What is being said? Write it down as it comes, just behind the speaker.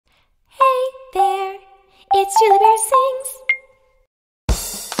Julie Bear sings.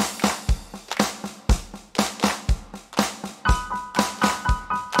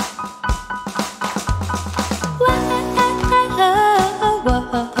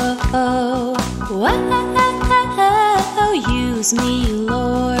 Woah, use me,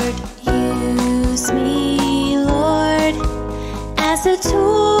 Lord. Use me, Lord, as a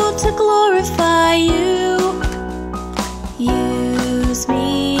tool to glorify you. Use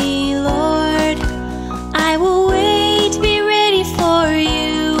me, Lord, I will wait, be ready for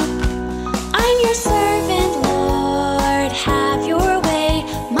you. I'm your servant, Lord, have your way.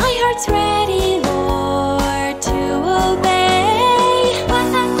 My heart's ready, Lord, to obey.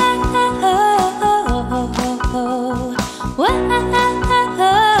 Woah,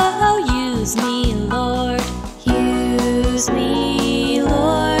 use me, Lord. Use me,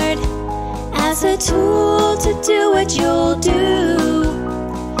 Lord, as a tool to do what you'll do.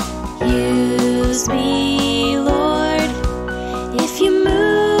 Use me, Lord. If you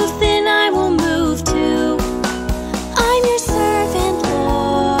move, then I will move too. I'm your servant,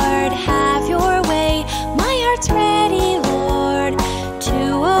 Lord, have your way. My heart's ready, Lord,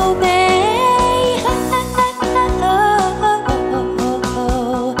 to obey.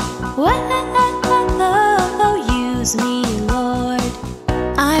 Use me, Lord.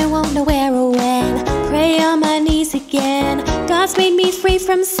 I won't know where or when, pray on my knees again. God's made me free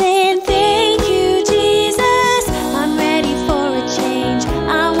from sin, thank you.